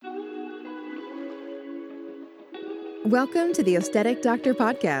Welcome to the Aesthetic Doctor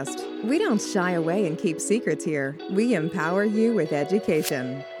Podcast. We don't shy away and keep secrets here. We empower you with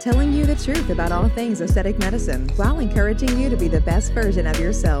education, telling you the truth about all things aesthetic medicine while encouraging you to be the best version of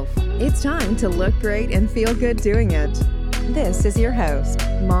yourself. It's time to look great and feel good doing it. This is your host,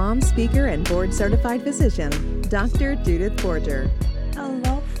 mom, speaker, and board-certified physician, Dr. Borger.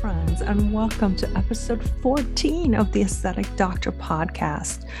 Hello, friends, and welcome to episode 14 of the Aesthetic Doctor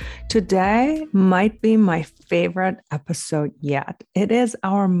Podcast. Today might be my favorite episode yet. It is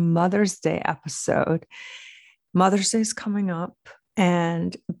our Mother's Day episode. Mother's Day is coming up,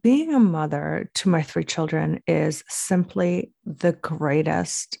 and being a mother to my 3 children is simply the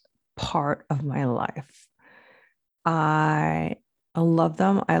greatest part of my life. I love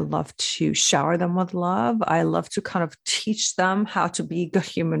them. I love to shower them with love. I love to kind of teach them how to be good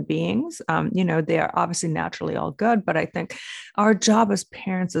human beings. They are obviously naturally all good, but I think our job as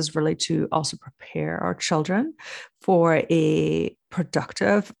parents is really to also prepare our children for a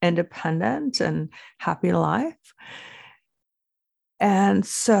productive, independent, and happy life. And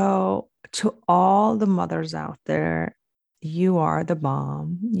so to all the mothers out there, you are the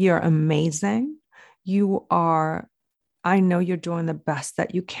bomb. You're amazing. I know you're doing the best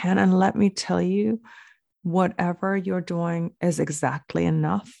that you can. And let me tell you, whatever you're doing is exactly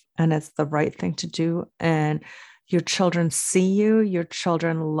enough. And it's the right thing to do. And your children see you, your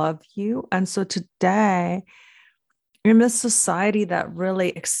children love you. And so today, in this society that really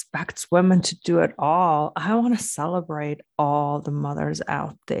expects women to do it all, I want to celebrate all the mothers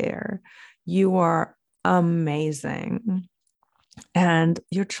out there. You are amazing. And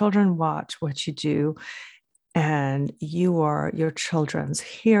your children watch what you do. And you are your children's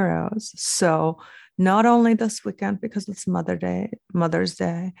heroes. So not only this weekend, because it's Mother's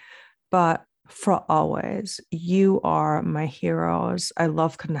Day, but for always, you are my heroes. I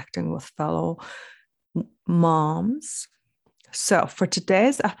love connecting with fellow moms. So for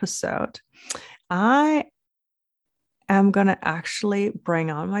today's episode, I am going to actually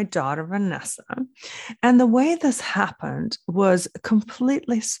bring on my daughter, Vanessa. And the way this happened was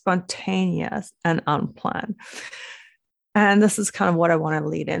completely spontaneous and unplanned. And this is kind of what I want to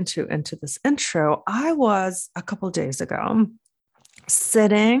lead into this intro. I was a couple of days ago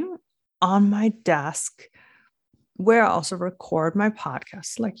sitting on my desk where I also record my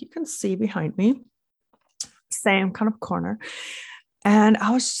podcast, like you can see behind me, same kind of corner. And I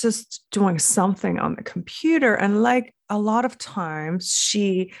was just doing something on the computer. And like a lot of times,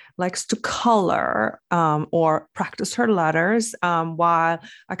 she likes to color or practice her letters while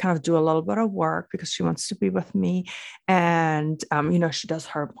I kind of do a little bit of work because she wants to be with me. And, she does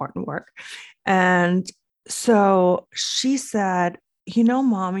her important work. And so she said,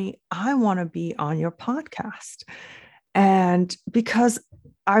 Mommy, I want to be on your podcast. And because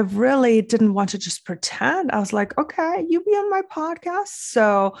I really didn't want to just pretend, I was like, okay, you be on my podcast.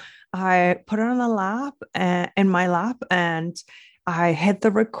 So I put it on the lap and in my lap, and I hit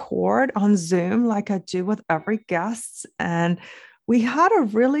the record on Zoom like I do with every guest. And we had a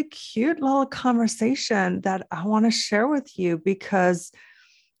really cute little conversation that I want to share with you, because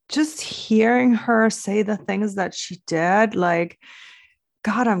just hearing her say the things that she did, like,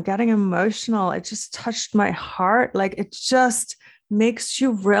 God, I'm getting emotional. It just touched my heart. Like, it just makes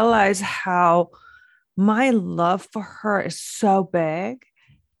you realize how my love for her is so big,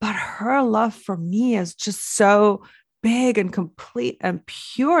 but her love for me is just so big and complete and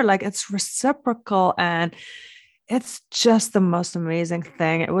pure. Like, it's reciprocal, and it's just the most amazing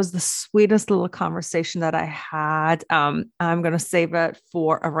thing. It was the sweetest little conversation that I had. I'm going to save it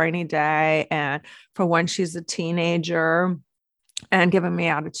for a rainy day and for when she's a teenager and giving me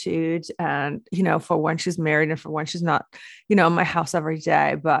attitude, and, for when she's married and for when she's not, in my house every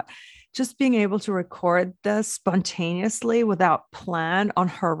day. But just being able to record this spontaneously without plan on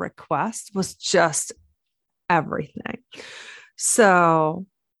her request was just everything. So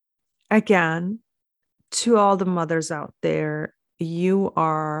again, to all the mothers out there, you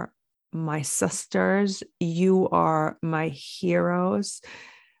are my sisters. You are my heroes.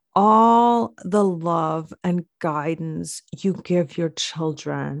 All the love and guidance you give your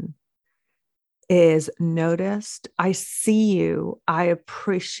children is noticed. I see you. I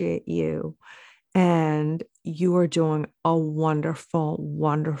appreciate you. And you are doing a wonderful,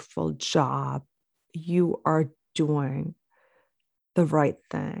 wonderful job. You are doing the right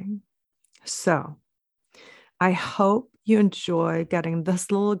thing. So I hope you enjoy getting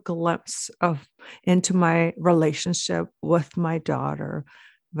this little glimpse into my relationship with my daughter,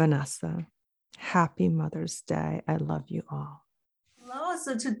 Vanessa. Happy Mother's Day. I love you all. Hello.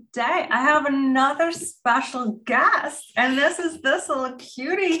 So today I have another special guest, and this is this little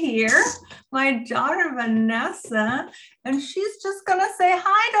cutie here, my daughter Vanessa, and she's just gonna say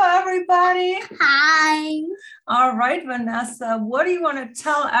hi to everybody. Hi. All right, Vanessa, what do you want to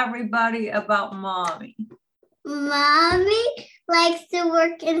tell everybody about Mommy? Mommy likes to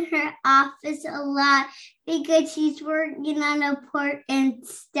work in her office a lot because she's working on important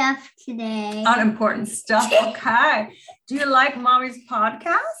stuff today. On important stuff. Okay. Do you like Mommy's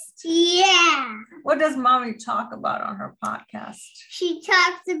podcast? Yeah. What does Mommy talk about on her podcast? She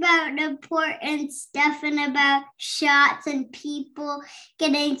talks about important stuff and about shots and people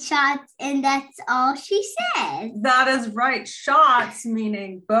getting shots, and that's all she says. That is right. Shots,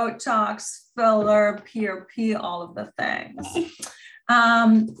 meaning Botox, filler, PRP, all of the things.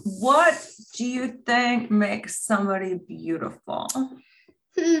 What do you think makes somebody beautiful?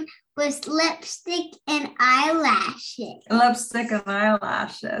 With lipstick and eyelashes. Lipstick and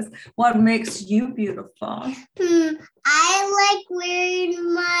eyelashes. What makes you beautiful? I like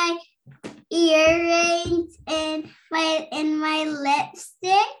wearing my earrings and my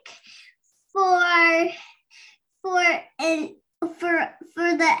lipstick for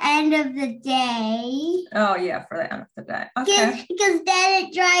the end of the day. Oh yeah, for the end of the day. Okay. Because then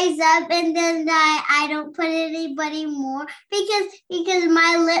it dries up and then I don't put it anybody more because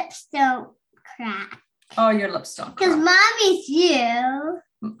my lips don't crack. Oh, your lips don't Because crack. Mommy's you.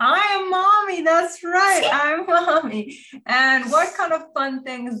 I am Mommy. That's right. I'm Mommy. And what kind of fun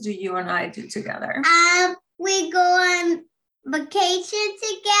things do you and I do together? We go on vacation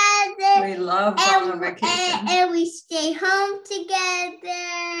together. We love going on vacation. And we stay home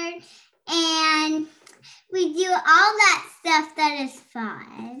together. And we do all that stuff that is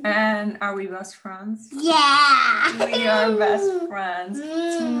fun. And are we best friends? Yeah. We are best friends.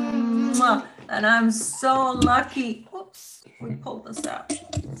 Mwah. And I'm so lucky. Oops, we pulled this out.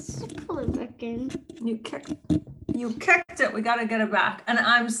 Pull it back in. You kicked it. We got to get it back. And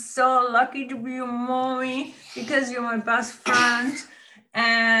I'm so lucky to be your Mommy because you're my best friend.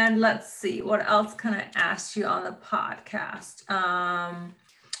 And let's see, what else can I ask you on the podcast?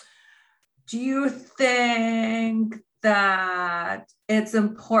 Do you think that it's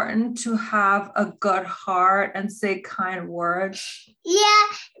important to have a good heart and say kind words? Yeah,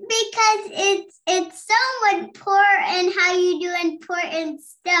 because it's so important how you do important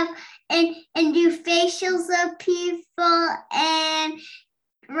stuff and do facials of people and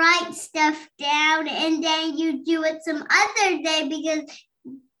write stuff down, and then you do it some other day because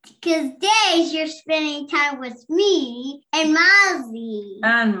days you're spending time with me and Milesy.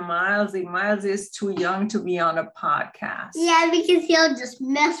 And Milesy is too young to be on a podcast. Yeah, because he'll just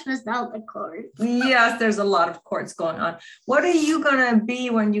mess with all the cords. Yes, there's a lot of cords going on. What are you gonna be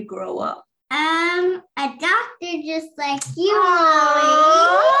when you grow up? A doctor just like you, Molly.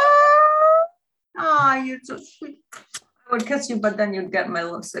 Oh, you're so sweet. I would kiss you, but then you'd get my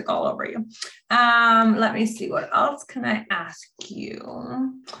lipstick all over you. Let me see. What else can I ask you?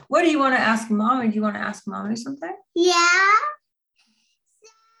 What do you want to ask Mommy? Do you want to ask Mommy something? Yeah.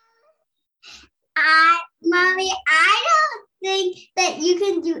 Mommy, I don't think that you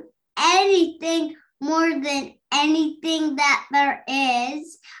can do anything more than anything that there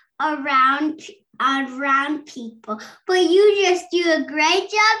is around people, but you just do a great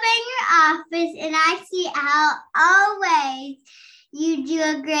job in your office, and I see how always you do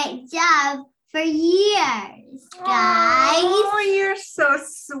a great job for years, guys. Oh, you're so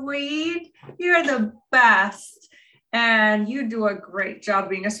sweet. You're the best. And you do a great job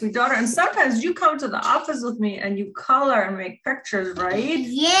being a sweet daughter. And sometimes you come to the office with me and you color and make pictures, right?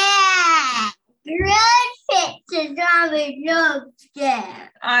 Yeah. Good pictures, Mommy loves them.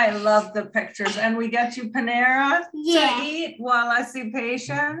 I love the pictures. And we get you Panera Yeah. to eat while I see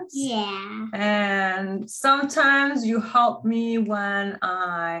patients. Yeah. And sometimes you help me when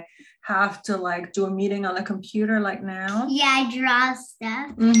I have to like do a meeting on the computer like now. Yeah, I draw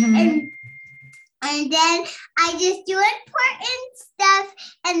stuff. Mm-hmm. And then I just do important stuff,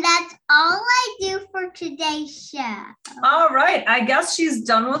 and that's all I do for today's show. All right. I guess she's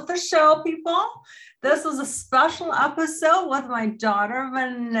done with the show, people. This was a special episode with my daughter,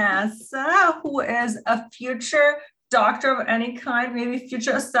 Vanessa, who is a future doctor of any kind, maybe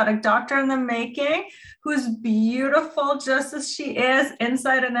future aesthetic doctor in the making, who's beautiful just as she is,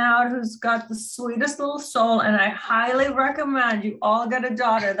 inside and out, who's got the sweetest little soul. And I highly recommend you all get a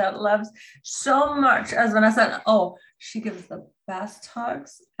daughter that loves so much as Vanessa. Oh, she gives the best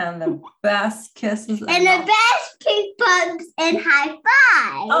hugs and the best kisses. And the best pink bugs and high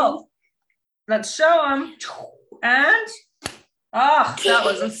five. Oh, let's show them. And, oh, that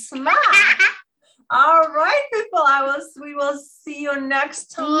was a smash. All right, people. We will see you next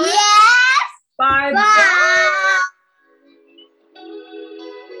time. Yes. Bye. Bye.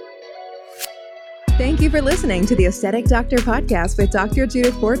 Thank you for listening to the Aesthetic Doctor podcast with Dr.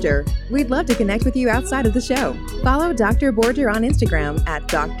 Judith Borger. We'd love to connect with you outside of the show. Follow Dr. Borger on Instagram at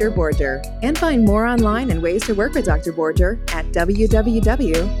Dr. Borger and find more online and ways to work with Dr. Borger at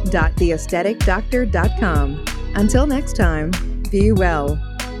www.theaestheticdoctor.com. Until next time, be well.